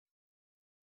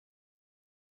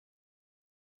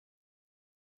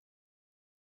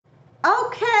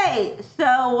Okay,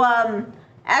 so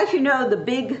as you know, the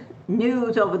big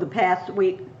news over the past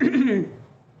week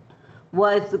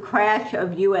was the crash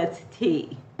of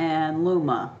UST and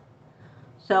Luma.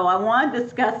 So I want to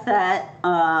discuss that.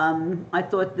 I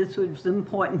thought this was an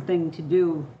important thing to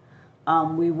do.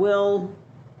 We will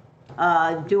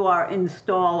do our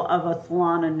install of a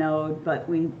Solana node, but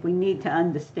we need to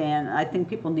understand, I think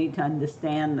people need to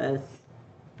understand this.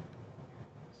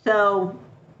 So,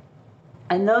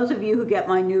 and those of you who get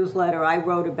my newsletter, I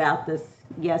wrote about this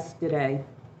yesterday.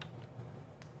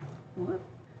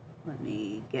 Let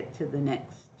me get to the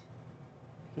next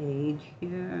page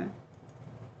here.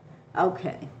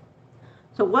 Okay,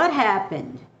 so what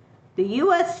happened? The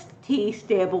UST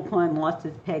stablecoin lost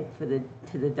its peg to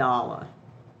the dollar.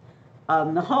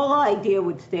 The whole idea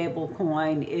with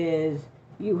stablecoin is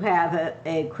you have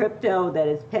a crypto that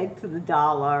is pegged to the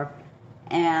dollar,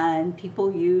 and people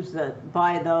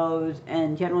buy those,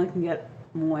 and generally can get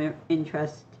more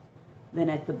interest than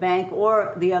at the bank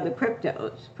or the other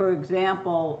cryptos. For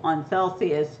example, on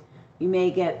Celsius, you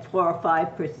may get 4 or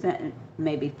 5%,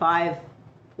 maybe 4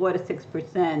 to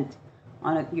 6%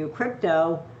 on your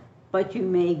crypto, but you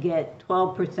may get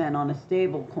 12% on a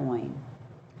stable coin.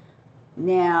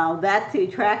 Now, that's the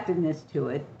attractiveness to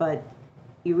it, but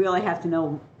you really have to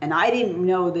know, and I didn't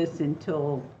know this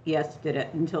until yesterday,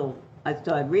 until I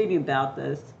started reading about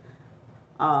this,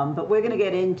 but we're going to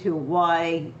get into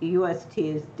why UST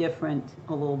is different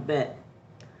a little bit.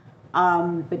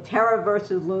 But Terra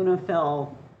versus Luna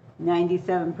fell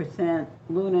 97%.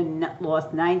 Luna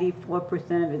lost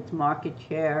 94% of its market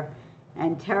share,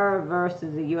 and Terra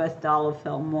versus the US dollar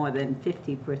fell more than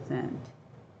 50%.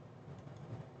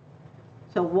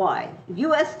 So why?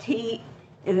 UST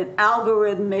is an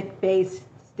algorithmic-based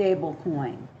stable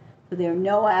coin, so there are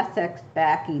no assets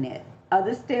backing it.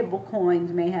 Other stable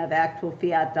coins may have actual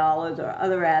fiat dollars or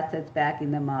other assets backing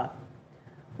them up.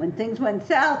 When things went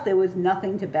south, there was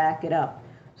nothing to back it up.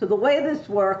 So the way this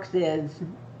works is,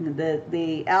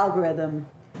 the algorithm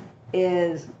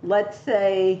is, let's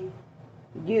say,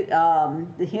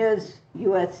 here's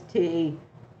UST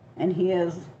and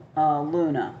here's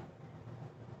Luna.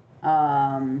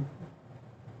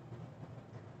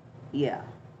 Yeah,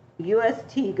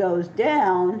 UST goes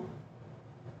down,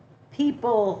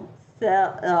 people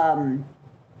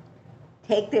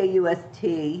take their UST,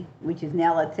 which is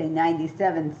now, let's say,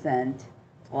 97 cents,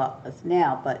 well, it's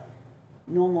now, but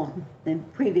normal in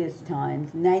previous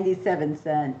times, 97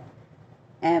 cents,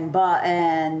 and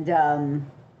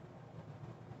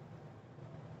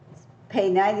pay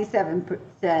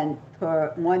 97%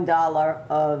 for $1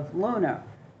 of Luna.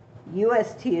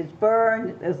 UST is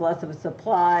burned, there's less of a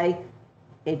supply,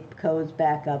 it goes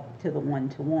back up to the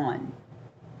 1-to-1,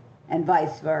 and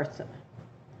vice versa.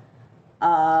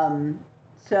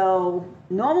 So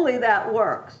normally that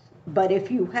works, but if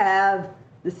you have,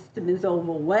 the system is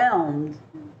overwhelmed,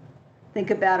 think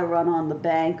about a run on the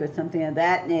bank or something of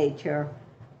that nature,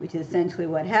 which is essentially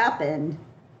what happened,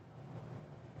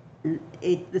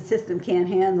 the system can't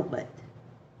handle it.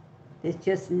 It's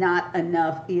just not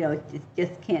enough, it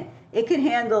just can't. It can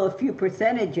handle a few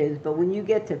percentages, but when you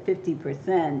get to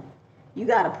 50%, you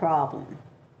got a problem.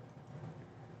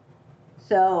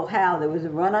 So there was a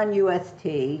run on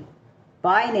UST,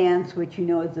 Binance, which you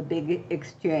know is a big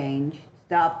exchange,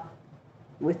 stopped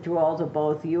withdrawals of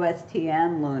both UST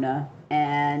and Luna,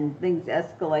 and things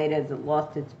escalated as it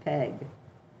lost its peg.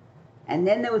 And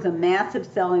then there was a massive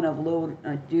selling of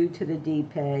Luna due to the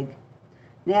D-peg.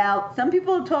 Now, some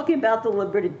people are talking about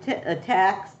deliberate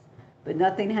attacks, but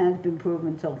nothing has been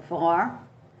proven so far.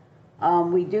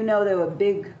 We do know there were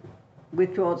big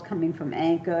withdrawals coming from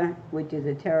Anchor, which is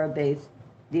a Terra-based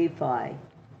DeFi.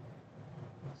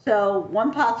 So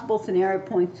one possible scenario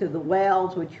points to the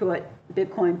whales, which short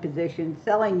Bitcoin positions,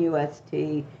 selling UST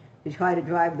to try to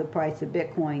drive the price of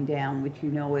Bitcoin down, which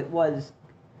it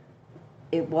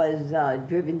was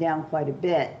driven down quite a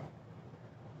bit.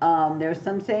 There's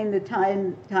some saying the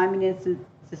timing is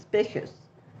suspicious.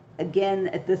 Again,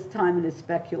 at this time it is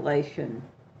speculation.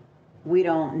 We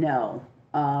don't know.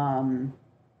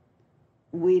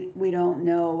 We don't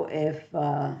know if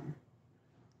there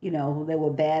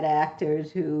were bad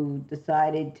actors who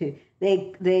decided to.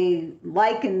 They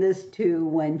liken this to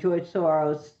when George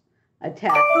Soros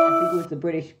attacked, I think it was the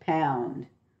British pound.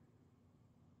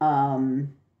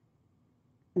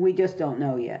 We just don't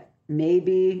know yet.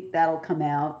 Maybe that'll come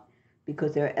out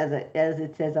because there, as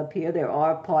it says up here, there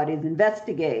are parties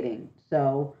investigating.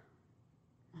 So,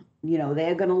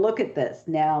 they're going to look at this.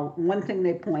 Now, one thing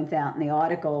they point out in the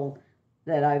article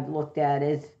that I've looked at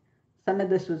is some of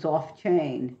this was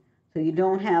off-chain. So you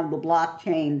don't have the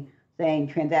blockchain saying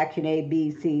transaction A, B,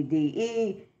 C, D,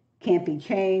 E can't be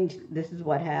changed. This is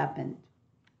what happened.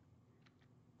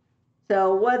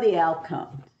 So what are the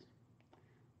outcomes?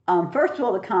 First of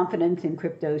all, the confidence in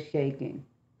crypto is shaking.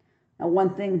 Now,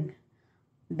 one thing,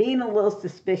 being a little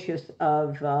suspicious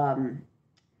of,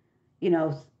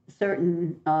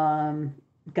 certain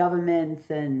governments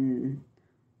and,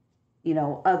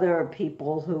 other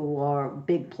people who are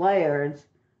big players,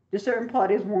 the certain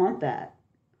parties want that.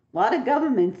 A lot of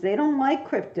governments, they don't like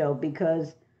crypto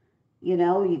because,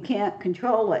 you can't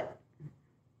control it.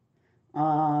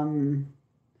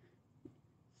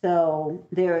 So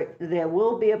there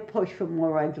will be a push for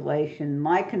more regulation.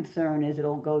 My concern is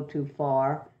it'll go too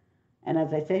far. And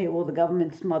as I say, will the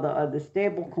government smother other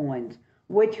stable coins,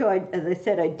 which are, as I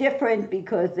said, are different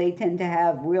because they tend to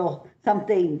have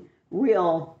something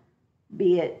real,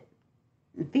 be it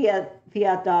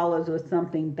fiat dollars or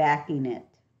something backing it.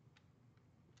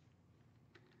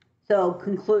 So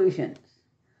conclusions.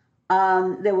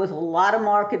 There was a lot of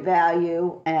market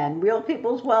value, and real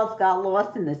people's wealth got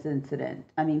lost in this incident.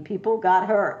 I mean, people got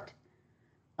hurt.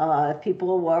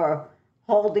 People were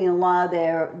holding a lot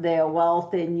of their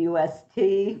wealth in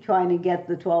UST, trying to get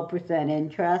the 12%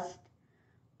 interest.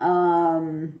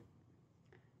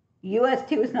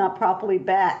 UST was not properly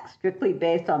backed, strictly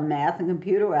based on math and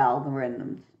computer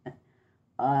algorithms,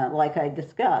 like I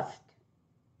discussed.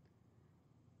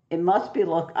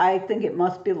 I think it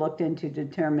must be looked into to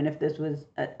determine if this was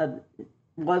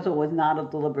was or was not a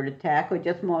deliberate attack or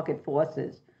just market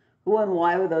forces. Who and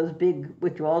why were those big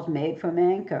withdrawals made from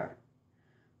Anchor?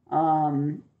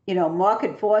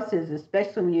 Market forces,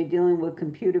 especially when you're dealing with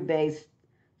computer-based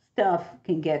stuff,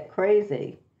 can get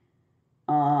crazy.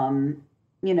 And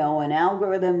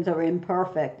algorithms are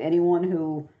imperfect. Anyone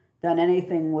who done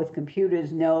anything with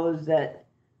computers knows that,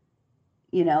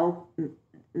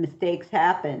 mistakes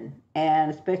happen, and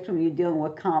especially when you're dealing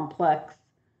with complex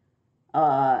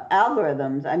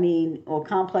algorithms, or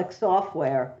complex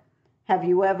software. Have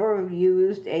you ever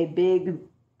used a big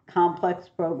complex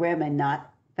program and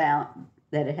not found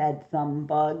that it had some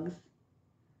bugs,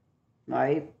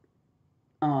 right?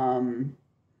 And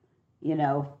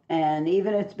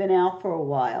even if it's been out for a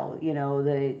while,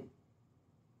 the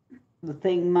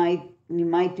thing you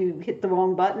might hit the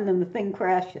wrong button and the thing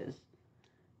crashes.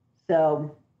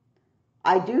 So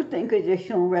I do think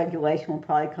additional regulation will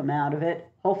probably come out of it.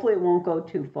 Hopefully it won't go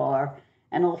too far,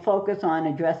 and it'll focus on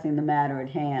addressing the matter at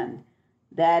hand.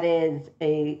 That is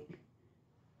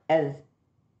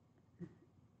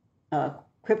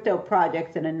crypto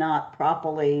projects that are not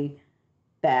properly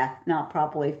backed, not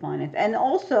properly financed. And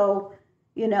also,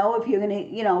 if you're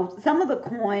going to, some of the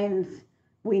coins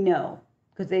we know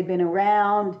because they've been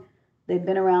around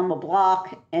the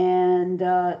block, and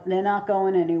they're not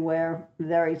going anywhere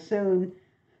very soon.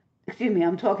 Excuse me,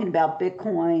 I'm talking about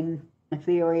Bitcoin,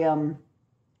 Ethereum,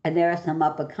 and there are some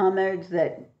up-and-comers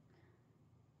that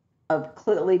are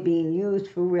clearly being used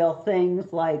for real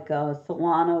things, like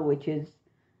Solana, which is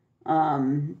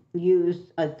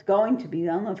used, it's going to be,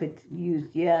 I don't know if it's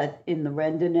used yet, in the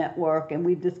Render network, and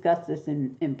we've discussed this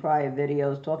in prior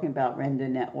videos talking about Render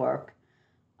network.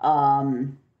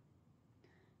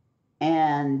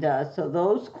 So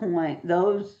those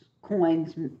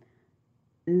coins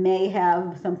may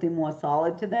have something more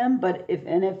solid to them, but if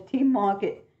the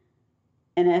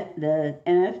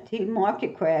NFT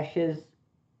market crashes,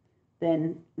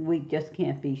 then we just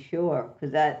can't be sure,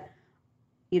 because that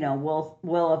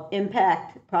will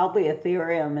impact probably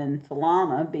Ethereum and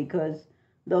Solana, because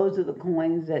those are the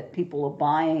coins that people are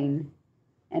buying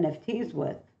NFTs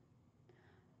with.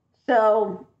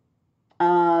 So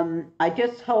I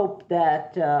just hope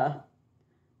that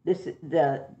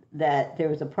that there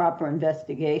was a proper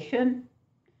investigation.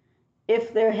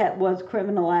 If there was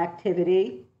criminal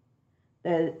activity,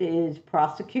 that is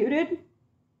prosecuted.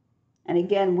 And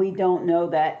again, we don't know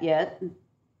that yet.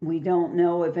 We don't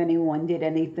know if anyone did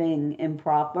anything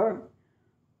improper,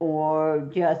 or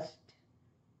just,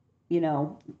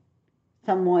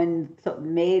 someone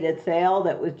made a sale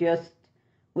that was just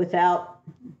without,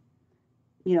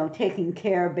 taking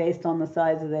care based on the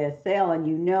size of their sale.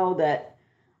 And that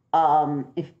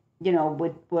if,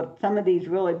 with some of these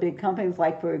really big companies,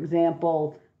 like, for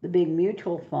example, the big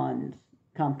mutual funds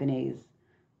companies,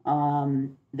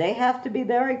 they have to be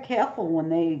very careful when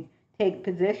they take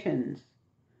positions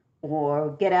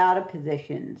or get out of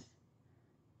positions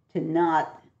to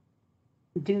not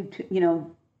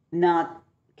not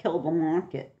kill the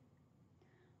market.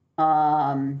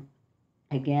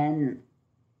 Again,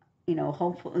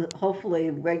 hopefully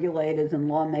regulators and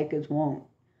lawmakers won't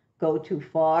go too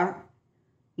far.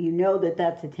 you know that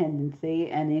that's a tendency,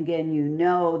 and again, you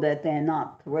know that they're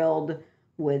not thrilled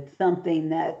with something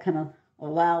that can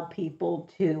allow people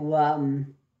to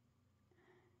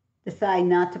decide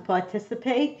not to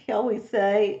participate, shall we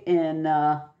say, in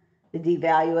the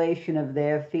devaluation of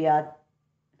their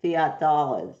fiat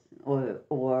dollars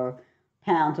or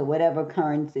pounds or whatever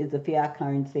currency is the fiat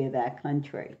currency of that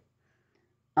country.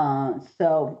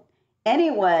 So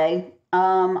anyway,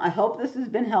 I hope this has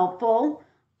been helpful.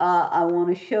 I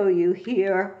want to show you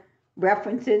here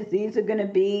references. These are going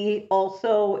to be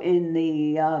also in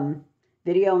the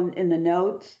video in the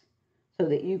notes so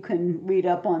that you can read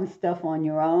up on stuff on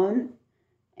your own.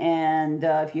 And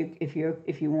if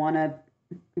you want to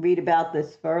read about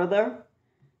this further,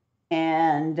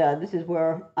 and this is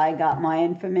where I got my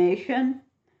information.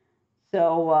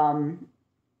 So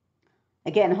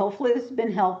again, hopefully this has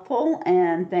been helpful,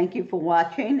 and thank you for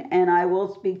watching, and I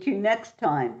will speak to you next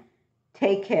time.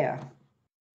 Take care.